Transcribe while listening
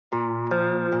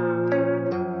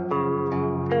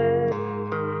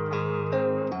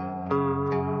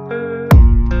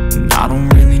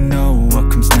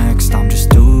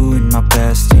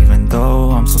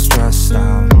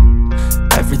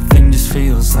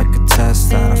like a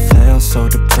test that I fail, so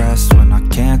depressed when I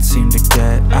can't seem to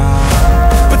get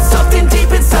out. But something deep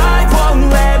inside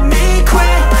won't let me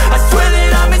quit. I swear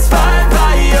that I'm inspired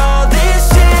by all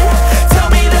this shit. Tell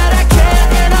me that I can't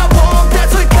and I won't,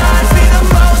 that's what guides me the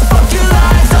most. Fuck your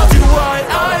lies, I'll do what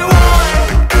I want.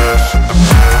 The gas in the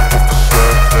middle of the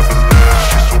set, never leave,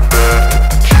 she's so bad.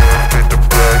 She made the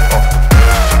brag, the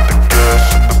gas in the middle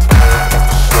of the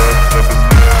set, never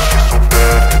leave, she's so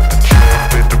bad. She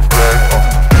made the brag,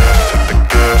 the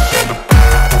gas in the middle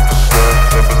of the set,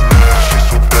 never leave, she's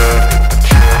so bad.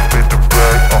 She made the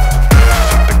brag,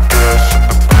 the gas in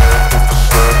the middle of the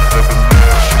set, never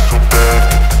leave, she's so bad.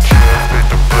 She made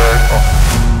the brag,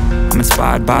 I'm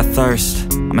inspired by thirst,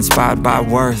 I'm inspired by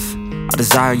worth. I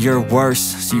desire your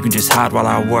worst, so you can just hide while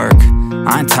I work.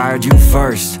 I ain't tired, you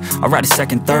first. I'll write a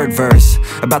second, third verse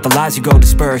about the lies you go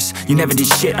disperse. You never did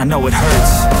shit, I know it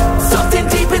hurts. Something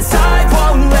deep inside